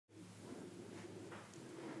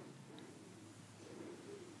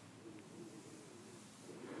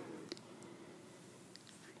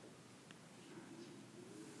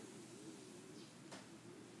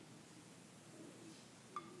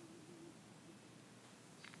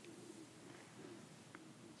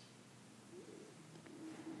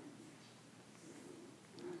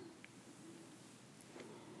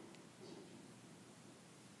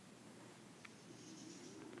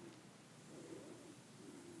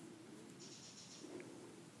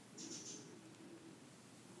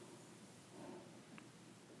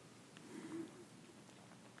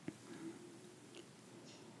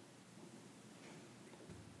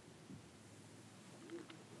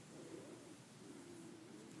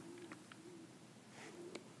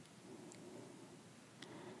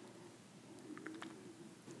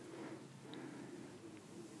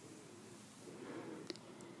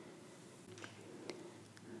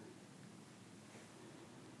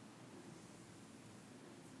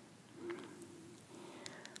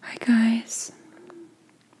guys.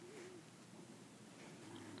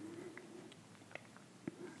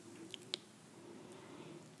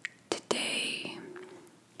 Today,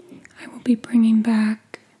 I will be bringing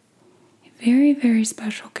back a very, very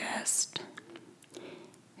special guest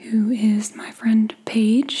who is my friend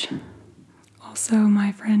Paige, also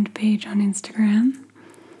my friend Paige on Instagram,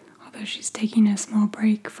 although she's taking a small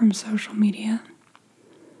break from social media.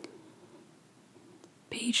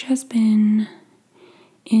 Paige has been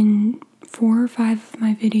in 4 or 5 of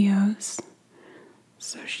my videos,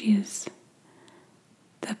 so she is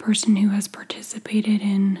the person who has participated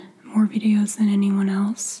in more videos than anyone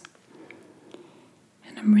else.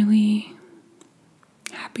 And I'm really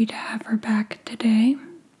happy to have her back today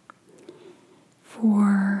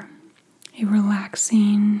for a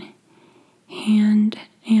relaxing hand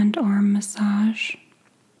and arm massage.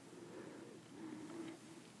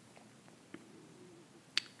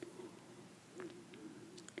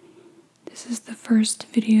 This is the first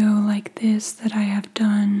video like this that I have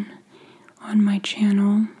done on my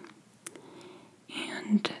channel,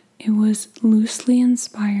 and it was loosely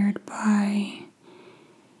inspired by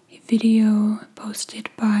a video posted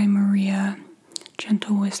by Maria,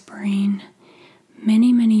 Gentle Whispering,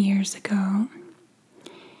 many years ago,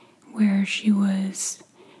 where she was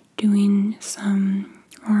doing some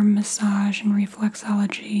arm massage and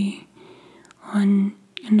reflexology on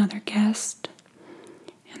another guest.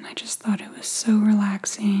 And I just thought it was so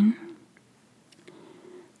relaxing.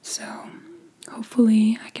 So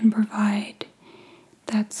hopefully I can provide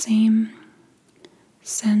that same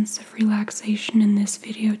sense of relaxation in this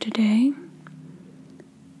video today.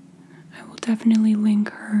 I will definitely link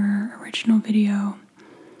her original video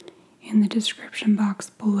in the description box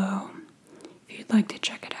below if you'd like to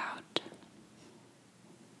check it out.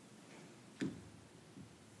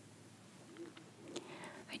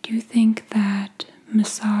 I do think that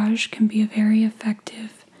massage can be a very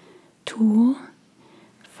effective tool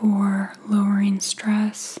for lowering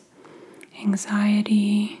stress,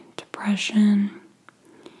 anxiety, depression,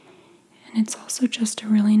 and it's also just a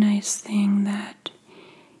really nice thing that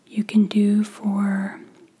you can do for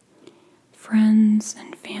friends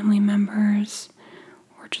and family members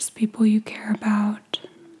or just people you care about.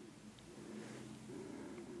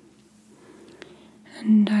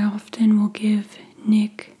 And I often will give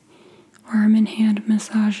Nick arm and hand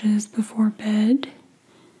massages before bed,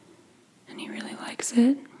 and he really likes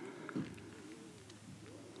it.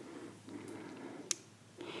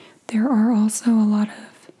 There are also a lot of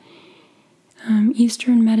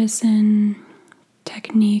Eastern medicine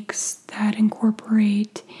techniques that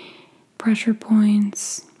incorporate pressure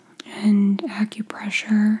points and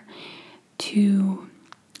acupressure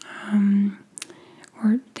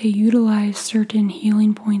or they utilize certain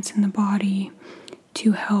healing points in the body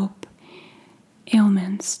to help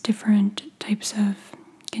ailments, different types of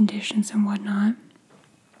conditions and whatnot.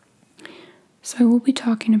 So I will be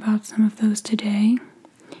talking about some of those today.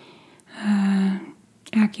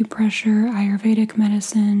 Acupressure, Ayurvedic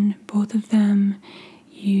medicine, both of them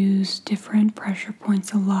use different pressure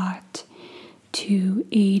points a lot to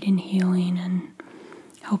aid in healing and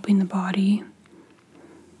helping the body.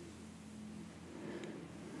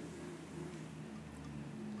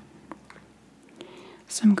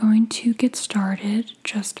 So I'm going to get started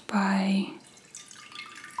just by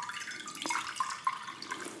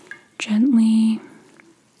gently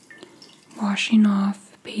washing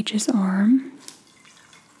off Paige's arm.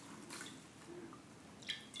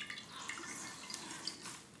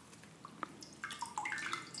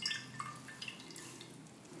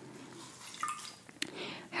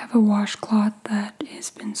 I have a washcloth that has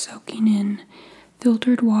been soaking in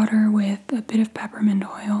filtered water with a bit of peppermint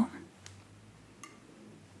oil.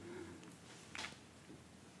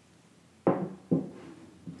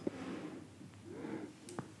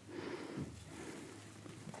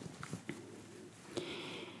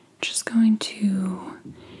 Just going to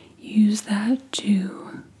use that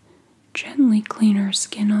to gently clean her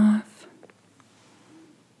skin off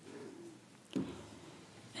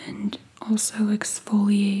and also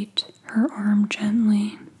exfoliate her arm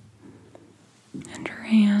gently and her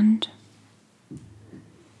hand.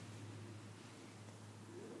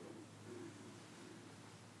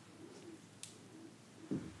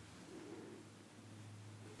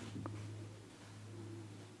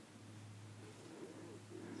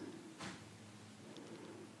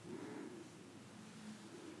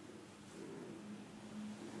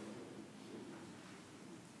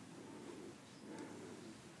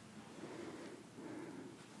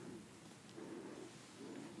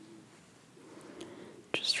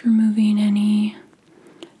 Just removing any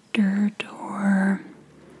dirt or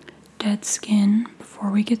dead skin before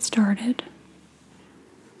before we get started.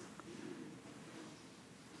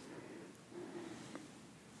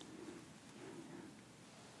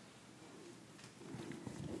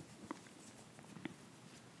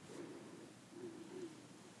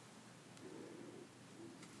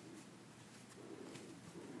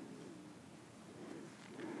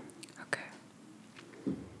 Okay.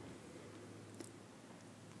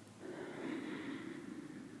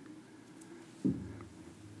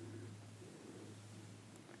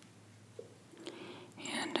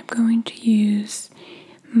 And I'm going to use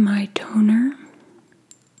my toner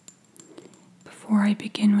before I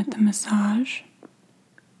begin with the massage.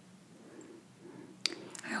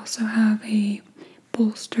 I also have a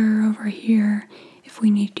bolster over here if we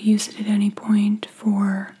need to use it at any point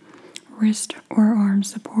for wrist or arm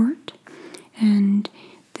support. And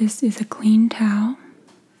this is a clean towel.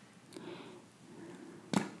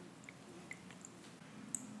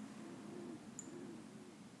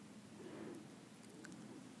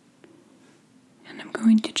 And I'm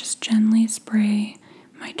going to just gently spray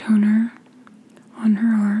my toner on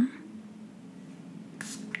her arm.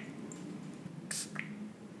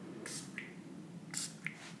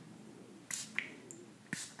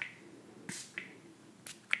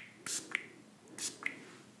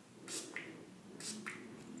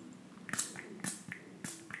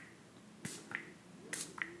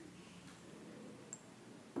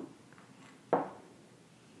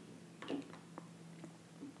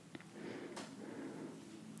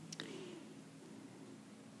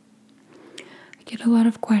 I get a lot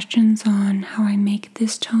of questions on how I make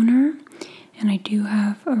this toner, and I do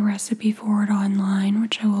have a recipe for it online,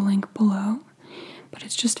 which I will link below. But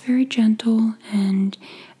it's just very gentle and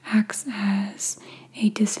acts as a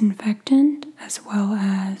disinfectant, as well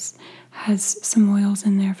as has some oils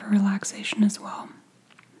in there for relaxation as well.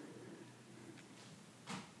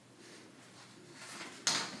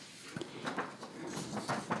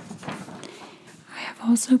 I have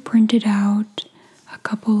also printed out a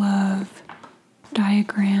couple of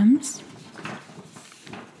diagrams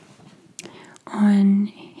on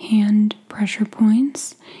hand pressure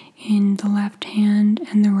points in the left hand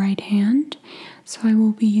and the right hand. So I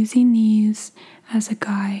will be using these as a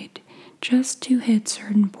guide just to hit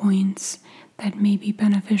certain points that may be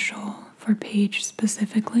beneficial for Paige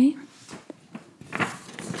specifically.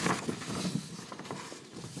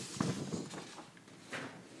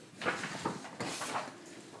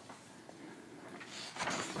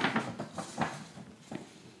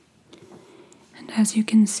 As you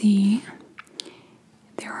can see,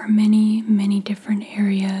 there are many, many different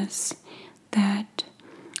areas that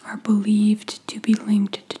are believed to be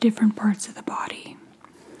linked to different parts of the body.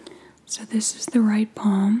 So this is the right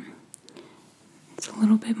palm. It's a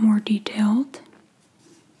little bit more detailed,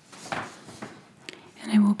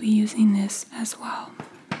 and I will be using this as well.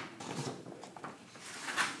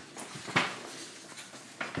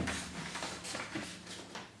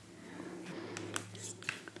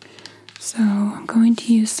 So I'm going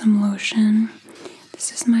to use some lotion.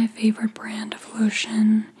 This is my favorite brand of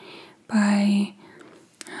lotion by,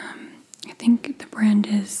 I think the brand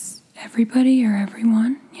is Everybody or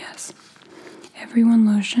Everyone. Yes, Everyone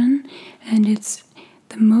lotion. And it's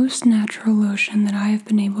the most natural lotion that I have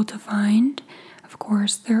been able to find. Of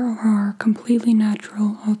course, there are completely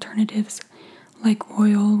natural alternatives like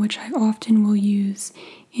oil, which I often will use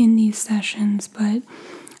in these sessions, but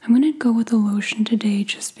I'm going to go with a lotion today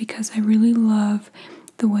just because I really love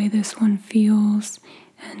the way this one feels,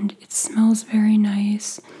 and it smells very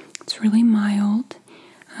nice. It's really mild.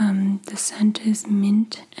 The scent is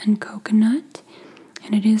mint and coconut,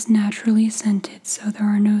 and it is naturally scented, so there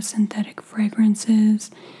are no synthetic fragrances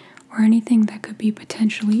or anything that could be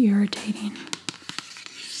potentially irritating.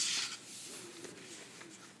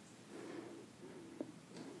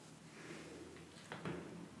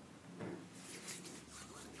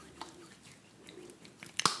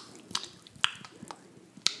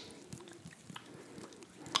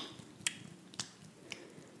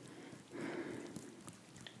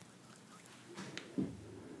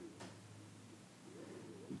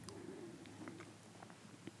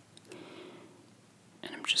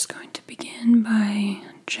 I'm just going to begin by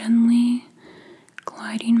gently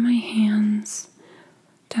gliding my hands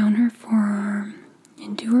down her forearm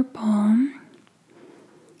into her palm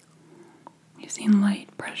using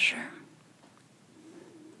light pressure.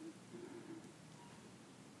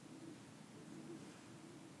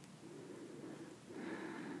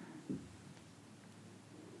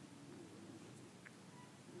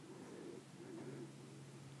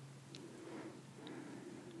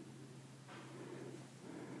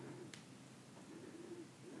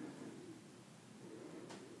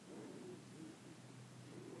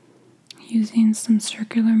 using some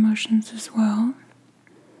circular motions as well.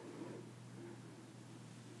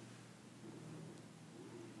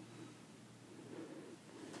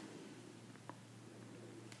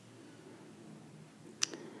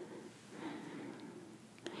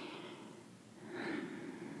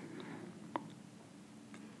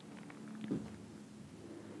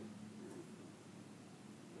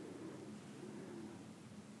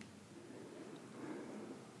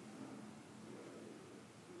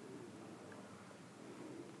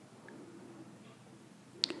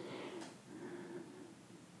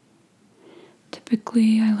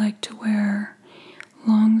 Typically, I like to wear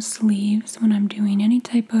long sleeves when I'm doing any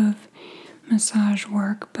type of massage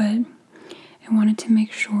work, but I wanted to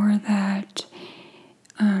make sure that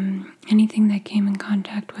anything that came in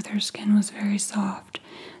contact with her skin was very soft.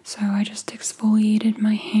 So I just exfoliated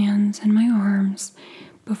my hands and my arms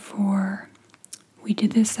before we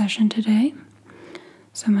did this session today.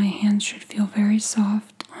 So my hands should feel very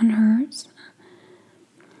soft on hers.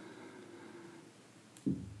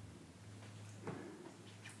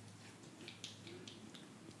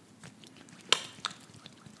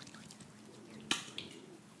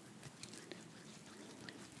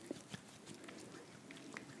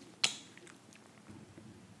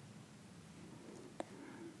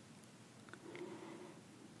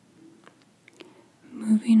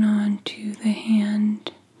 Moving on to the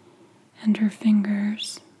hand and her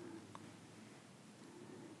fingers.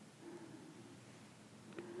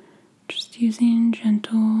 Just using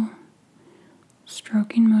gentle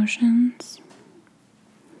stroking motions.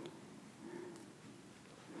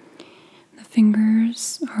 The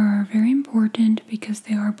fingers are very important because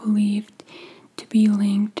they are believed to be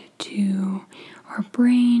linked to our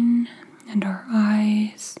brain and our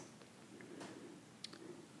eyes,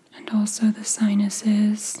 and also the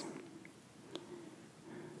sinuses.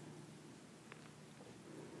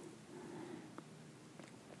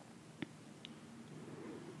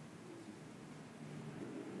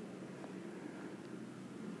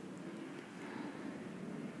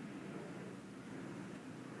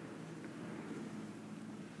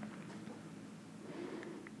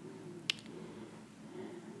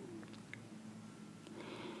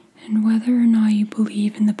 And whether or not you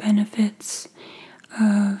believe in the benefits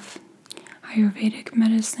of Ayurvedic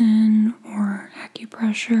medicine or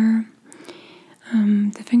acupressure,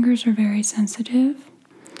 the fingers are very sensitive.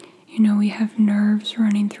 You know, we have nerves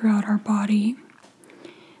running throughout our body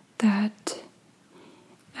that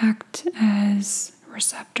act as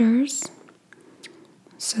receptors.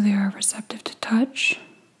 So they are receptive to touch,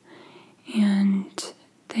 and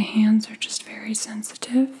the hands are just very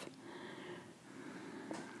sensitive.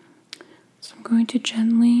 So I'm going to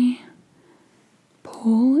gently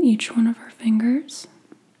pull each one of her fingers.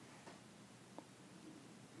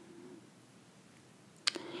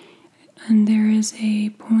 And there is a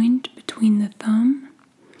point between the thumb,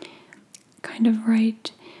 kind of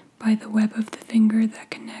right by the web of the finger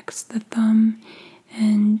that connects the thumb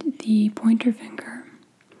and the pointer finger,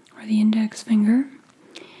 or the index finger.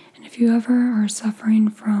 And if you ever are suffering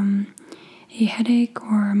from a headache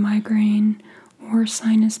or a migraine or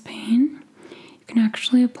sinus pain, you can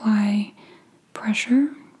actually apply pressure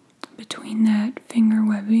between that finger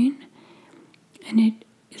webbing, and it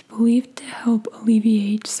is believed to help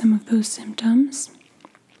alleviate some of those symptoms.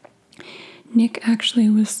 Nick actually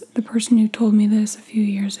was the person who told me this a few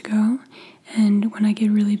years ago, and when I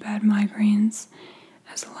get really bad migraines,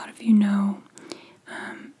 as a lot of you know,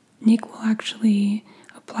 Nick will actually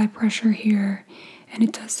apply pressure here, and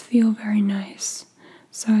it does feel very nice.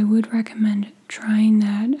 So I would recommend trying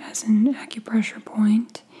that as an acupressure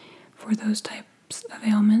point for those types of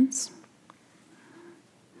ailments.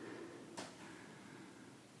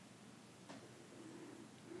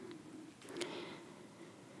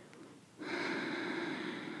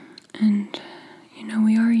 And, you know,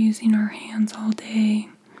 we are using our hands all day.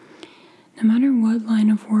 No matter what line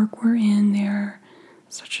of work we're in, they're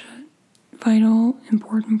such a vital,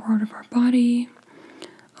 important part of our body,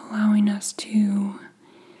 allowing us to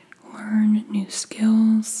learn new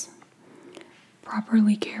skills,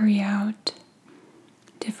 properly carry out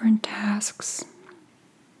different tasks.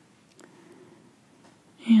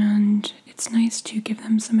 And it's nice to give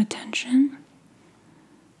them some attention.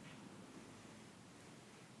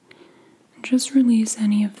 And just release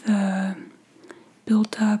any of the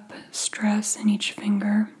built up stress in each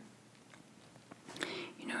finger.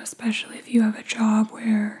 You know, especially if you have a job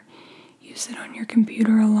where you sit on your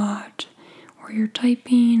computer a lot, or you're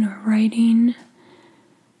typing or writing,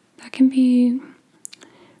 that can be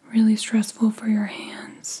really stressful for your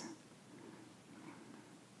hands.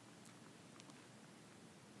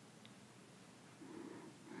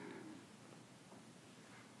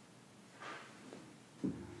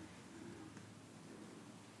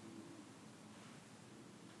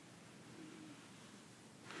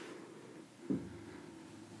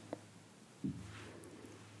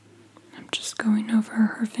 over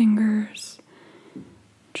her fingers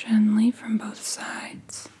gently from both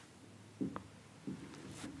sides.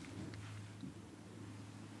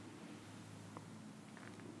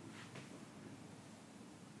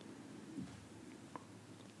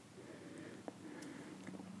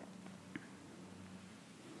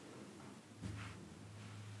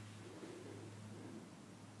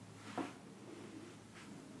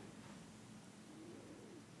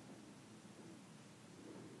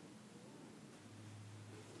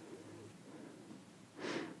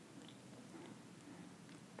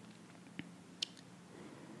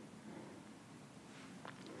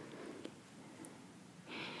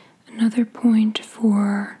 Another point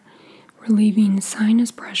for relieving sinus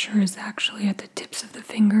pressure is actually at the tips of the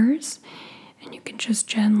fingers, and you can just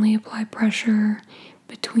gently apply pressure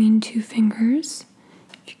between two fingers,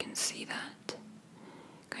 if you can see that.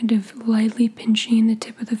 Kind of lightly pinching the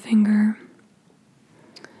tip of the finger,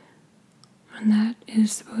 and that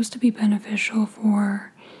is supposed to be beneficial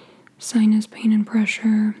for sinus pain and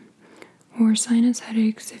pressure, or sinus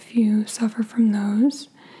headaches if you suffer from those.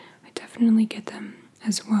 I definitely get them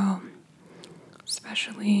as well,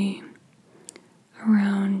 especially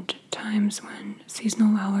around times when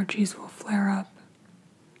seasonal allergies will flare up.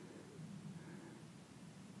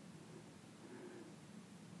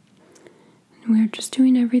 And we're just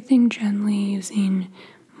doing everything gently using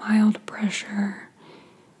mild pressure.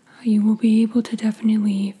 You will be able to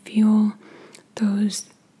definitely feel those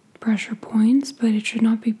pressure points, but it should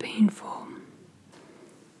not be painful.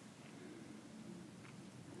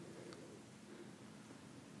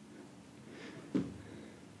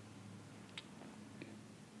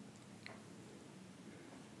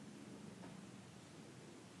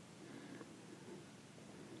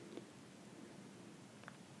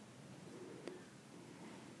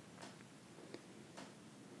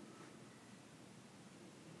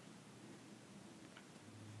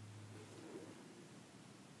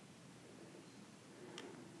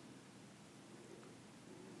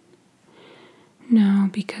 Now,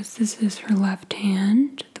 because this is her left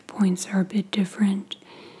hand, the points are a bit different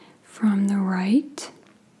from the right.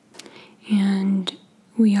 And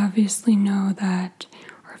we obviously know that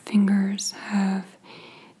our fingers have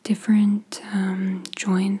different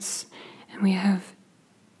joints, and we have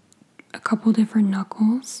a couple different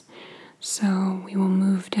knuckles. So we will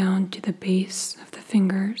move down to the base of the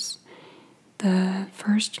fingers, the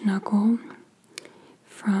first knuckle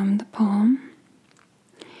from the palm.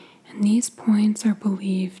 And these points are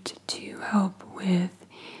believed to help with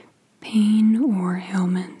pain or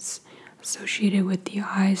ailments associated with the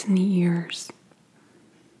eyes and the ears.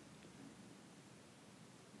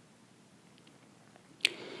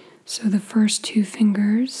 So the first two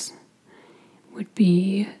fingers would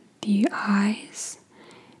be the eyes,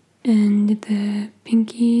 and the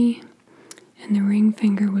pinky and the ring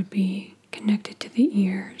finger would be connected to the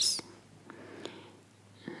ears.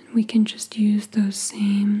 And we can just use those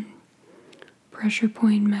same pressure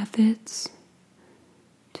point methods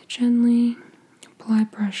to gently apply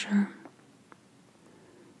pressure.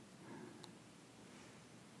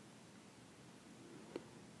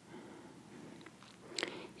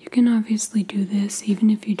 You can obviously do this even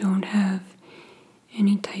if you don't have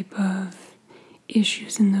any type of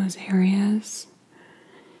issues in those areas.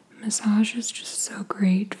 Massage is just so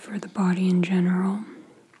great for the body in general.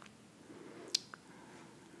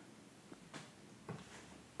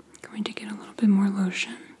 Going to get a little bit more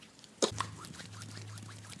lotion.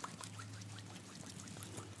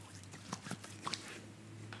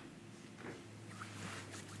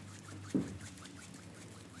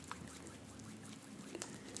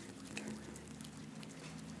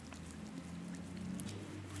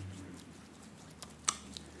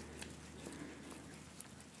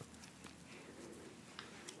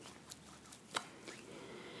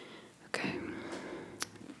 Okay.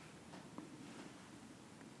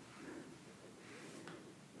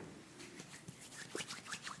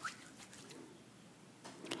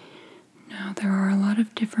 Now there are a lot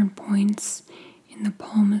of different points in the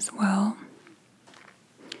palm as well,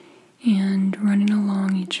 and running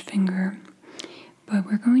along each finger, but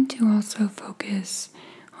we're going to also focus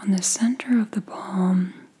on the center of the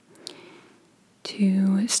palm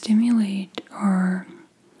to stimulate our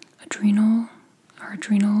adrenal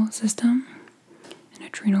system and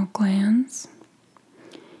adrenal glands.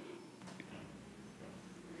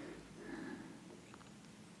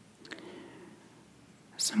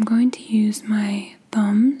 So I'm going to use my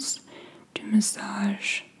thumbs to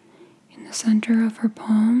massage in the center of her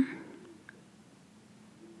palm.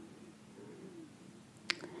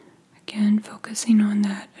 Again, focusing on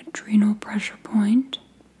that adrenal pressure point.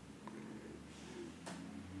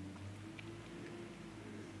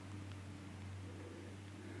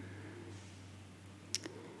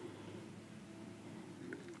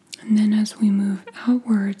 as we move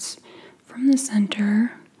outwards from the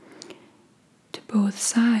center to both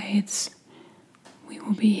sides, we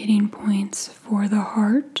will be hitting points for the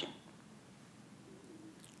heart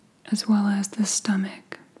as well as the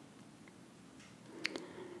stomach.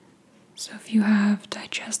 So if you have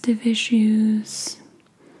digestive issues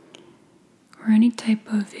or any type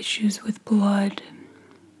of issues with blood,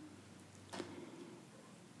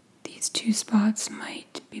 these two spots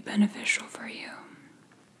might be beneficial for you.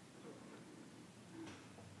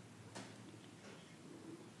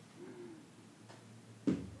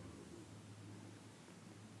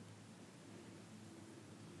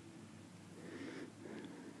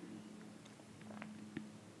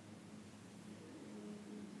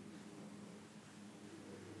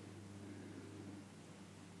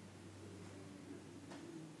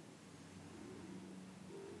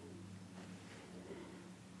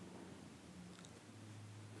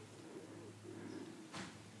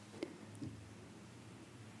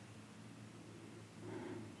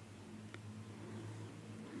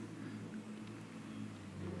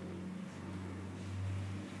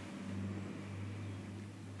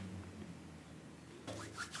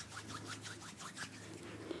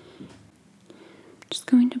 Just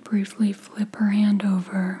going to briefly flip her hand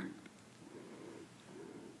over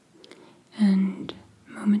and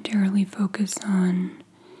momentarily focus on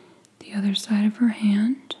the other side of her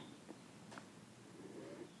hand,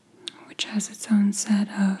 which has its own set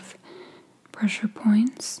of pressure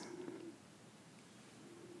points.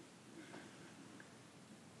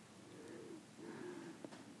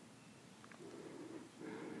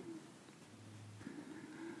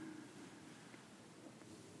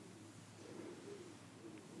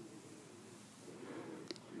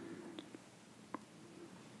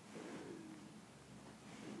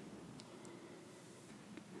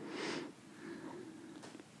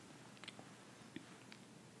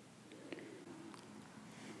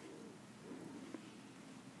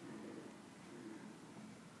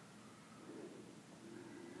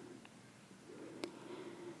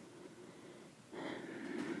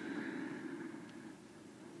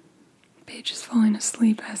 Paige is falling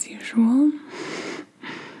asleep as usual.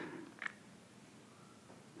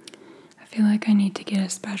 I feel like I need to get a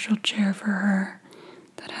special chair for her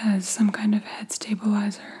that has some kind of head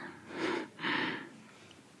stabilizer.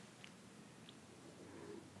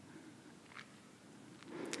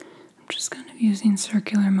 I'm just kind of using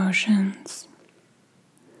circular motions.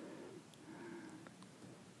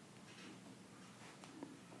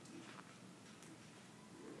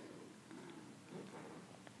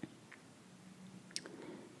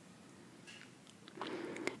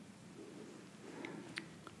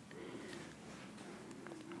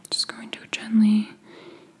 Just going to gently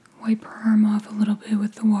wipe her arm off a little bit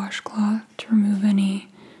with the washcloth to remove any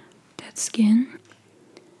dead skin.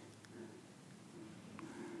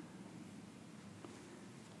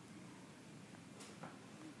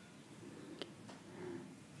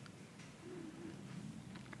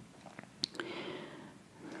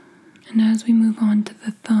 And as we move on to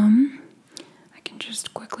the thumb, I can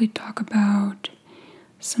just quickly talk about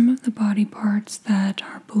some of the body parts that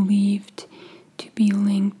are believed to be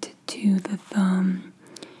linked to the thumb,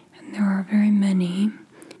 and there are very many.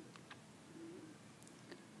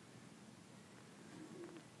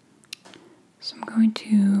 So I'm going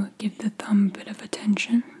to give the thumb a bit of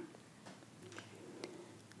attention.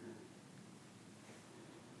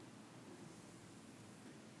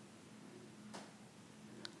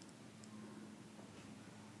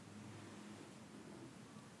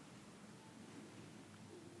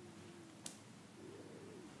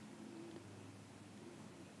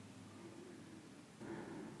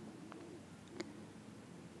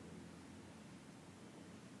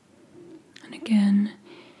 And again,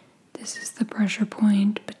 this is the pressure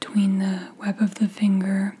point between the web of the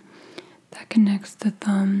finger that connects the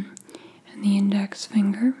thumb and the index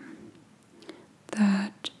finger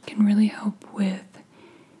that can really help with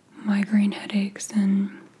migraine headaches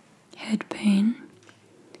and head pain.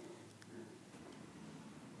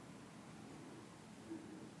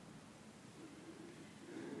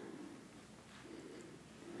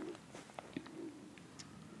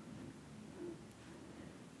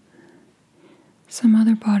 Some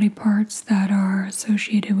other body parts that are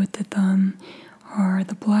associated with the thumb are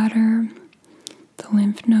the bladder, the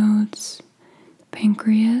lymph nodes, the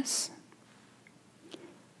pancreas,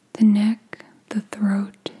 the neck, the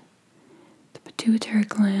throat, the pituitary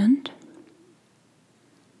gland,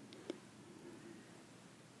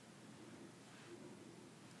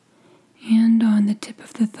 and on the tip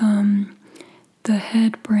of the thumb, the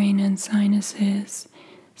head, brain, and sinuses,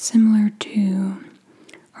 similar to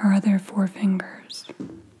our other four fingers.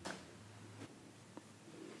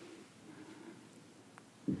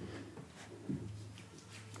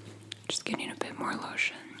 more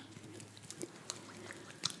lotion.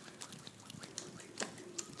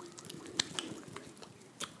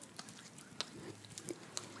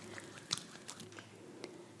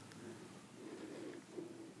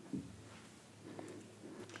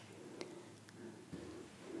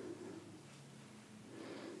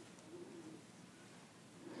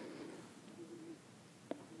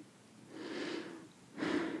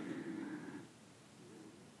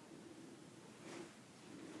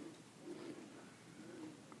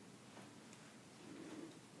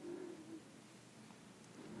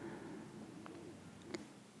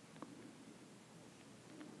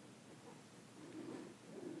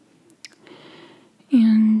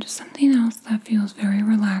 And something else that feels very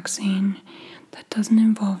relaxing that doesn't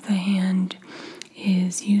involve the hand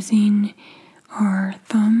is using our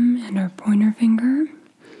thumb and our pointer finger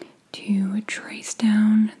to trace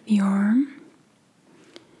down the arm.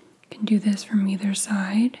 You can do this from either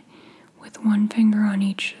side with one finger on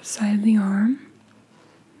each side of the arm.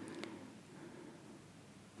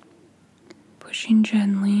 Pushing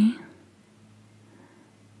gently.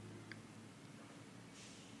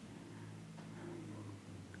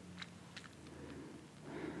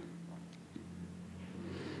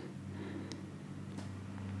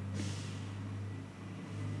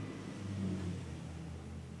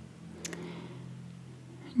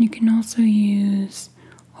 You can also use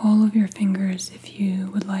all of your fingers if you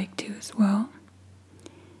would like to as well,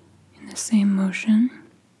 in the same motion.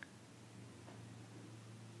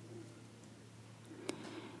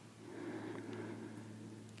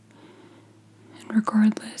 And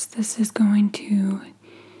regardless, this is going to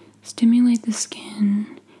stimulate the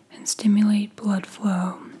skin and stimulate blood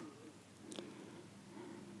flow.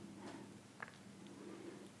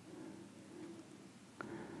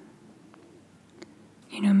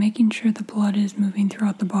 Making sure the blood is moving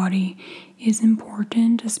throughout the body is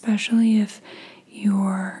important, especially if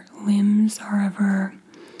your limbs are ever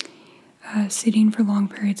sitting for long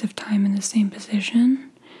periods of time in the same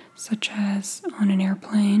position, such as on an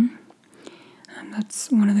airplane.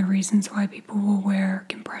 That's one of the reasons why people will wear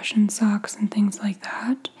compression socks and things like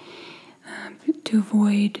that, to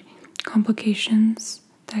avoid complications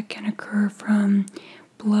that can occur from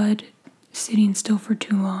blood sitting still for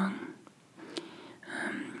too long.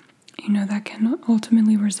 That can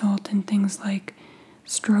ultimately result in things like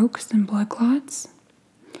strokes and blood clots.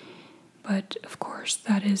 But of course,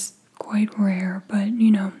 that is quite rare. But,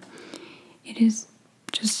 it is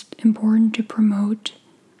just important to promote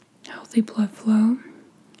healthy blood flow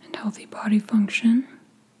and healthy body function.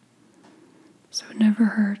 So it never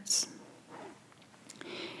hurts.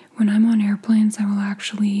 When I'm on airplanes, I will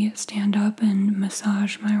actually stand up and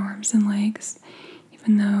massage my arms and legs,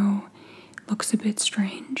 even though it looks a bit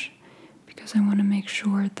strange, because I want to make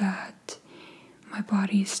sure that my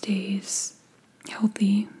body stays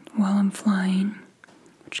healthy while I'm flying,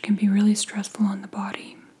 which can be really stressful on the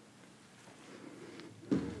body.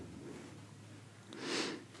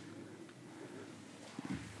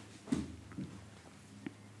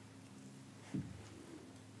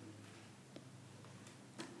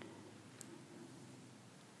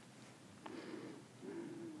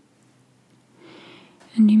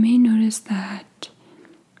 And you may notice that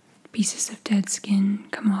pieces of dead skin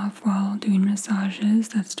come off while doing massages.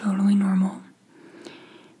 That's totally normal.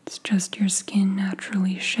 It's just your skin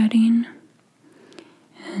naturally shedding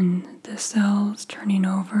and the cells turning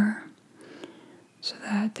over so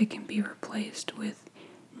that they can be replaced with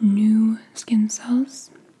new skin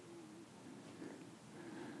cells.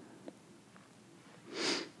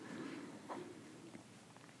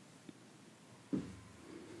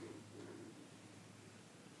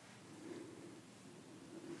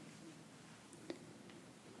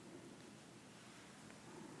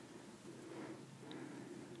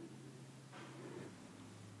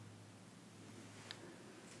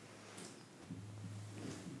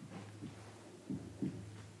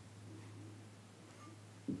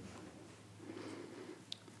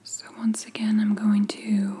 So once again, I'm going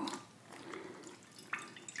to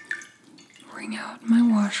wring out my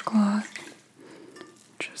washcloth,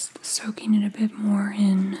 just soaking it a bit more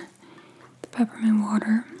in the peppermint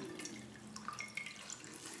water.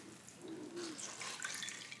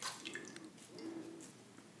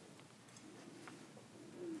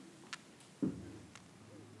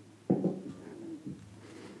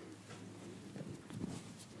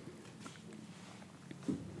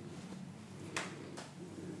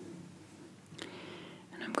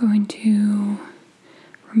 I'm going to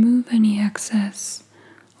remove any excess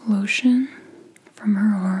lotion from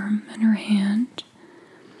her arm and her hand,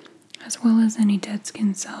 as well as any dead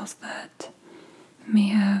skin cells that may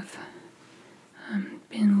have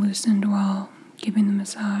been loosened while giving the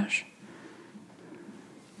massage.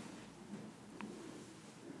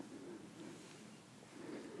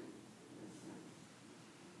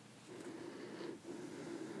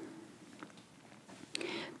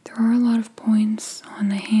 There are a lot of points on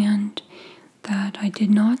the hand that I did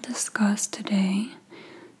not discuss today.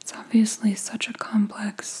 It's obviously such a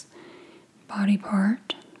complex body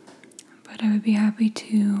part, but I would be happy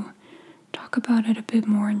to talk about it a bit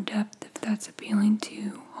more in depth if that's appealing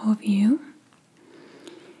to all of you.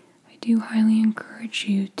 I do highly encourage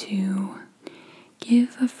you to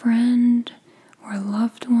give a friend or a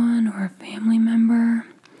loved one or a family member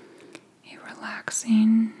a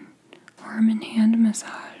relaxing arm and hand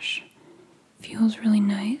massage. Feels really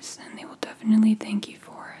nice, and they will definitely thank you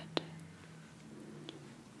for it.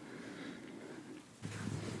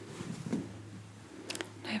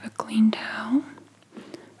 I have a clean towel.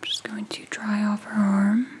 I'm just going to dry off her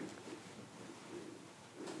arm.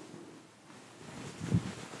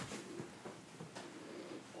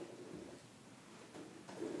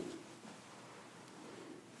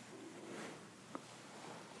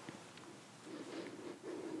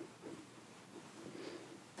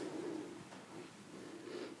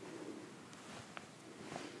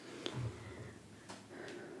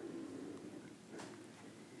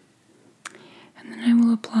 And then I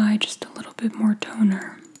will apply just a little bit more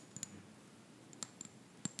toner.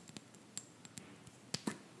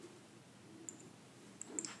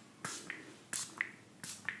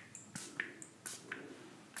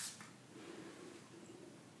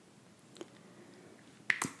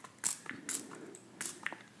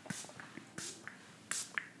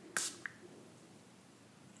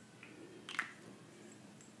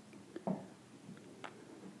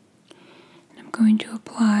 And I'm going to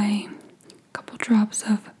apply drops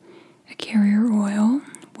of a carrier oil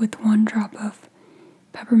with 1 drop of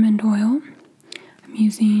peppermint oil. I'm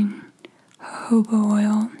using jojoba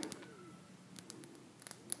oil,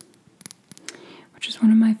 which is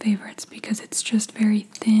one of my favorites because it's just very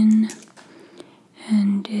thin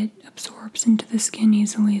and it absorbs into the skin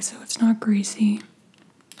easily, so it's not greasy.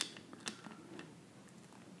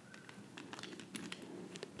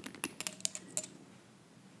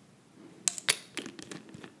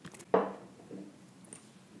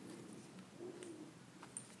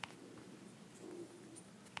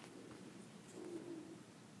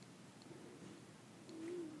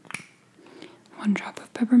 One drop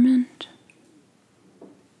of peppermint.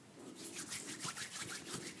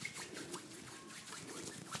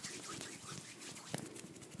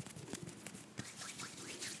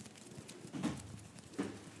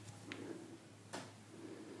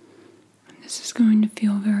 And this is going to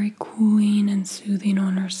feel very cooling and soothing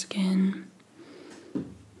on our skin.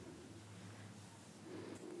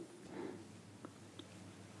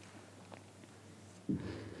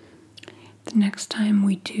 The next time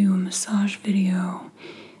we do a massage video,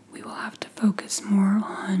 we will have to focus more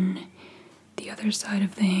on the other side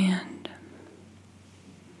of the hand.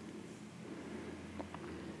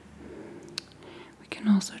 We can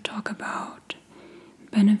also talk about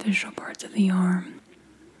beneficial parts of the arm.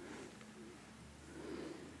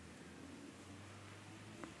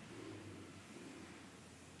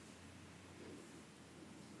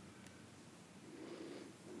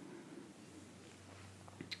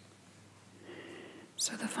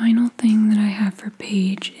 So the final thing that I have for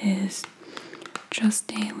Paige is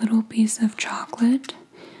just a little piece of chocolate.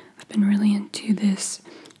 I've been really into this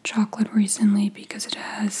chocolate recently because it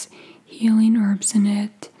has healing herbs in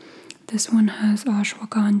it. This one has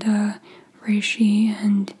ashwagandha, reishi,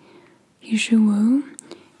 and yishuwu,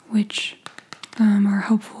 which are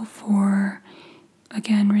helpful for,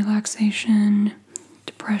 again, relaxation,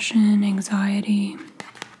 depression, anxiety,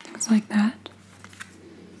 things like that.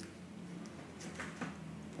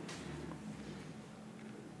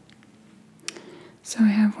 So I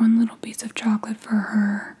have one little piece of chocolate for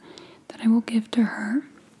her that I will give to her,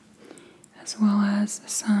 as well as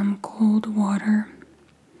some cold water,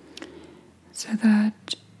 so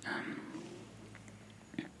that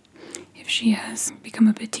if she has become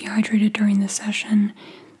a bit dehydrated during the session,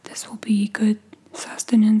 this will be good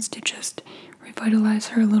sustenance to just revitalize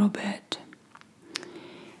her a little bit.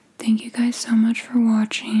 Thank you guys so much for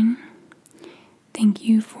watching. Thank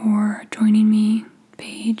you for joining me,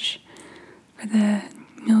 Paige, for the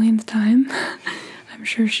millionth time. I'm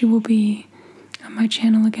sure she will be on my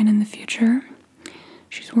channel again in the future.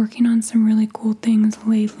 She's working on some really cool things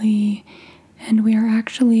lately, and we are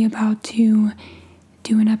actually about to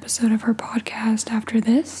do an episode of her podcast after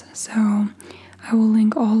this, so I will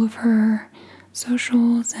link all of her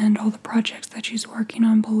socials and all the projects that she's working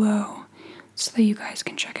on below so that you guys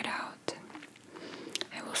can check it out.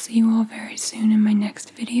 I will will see you all very soon in my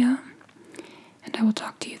next video, and I will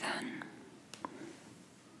talk to you then.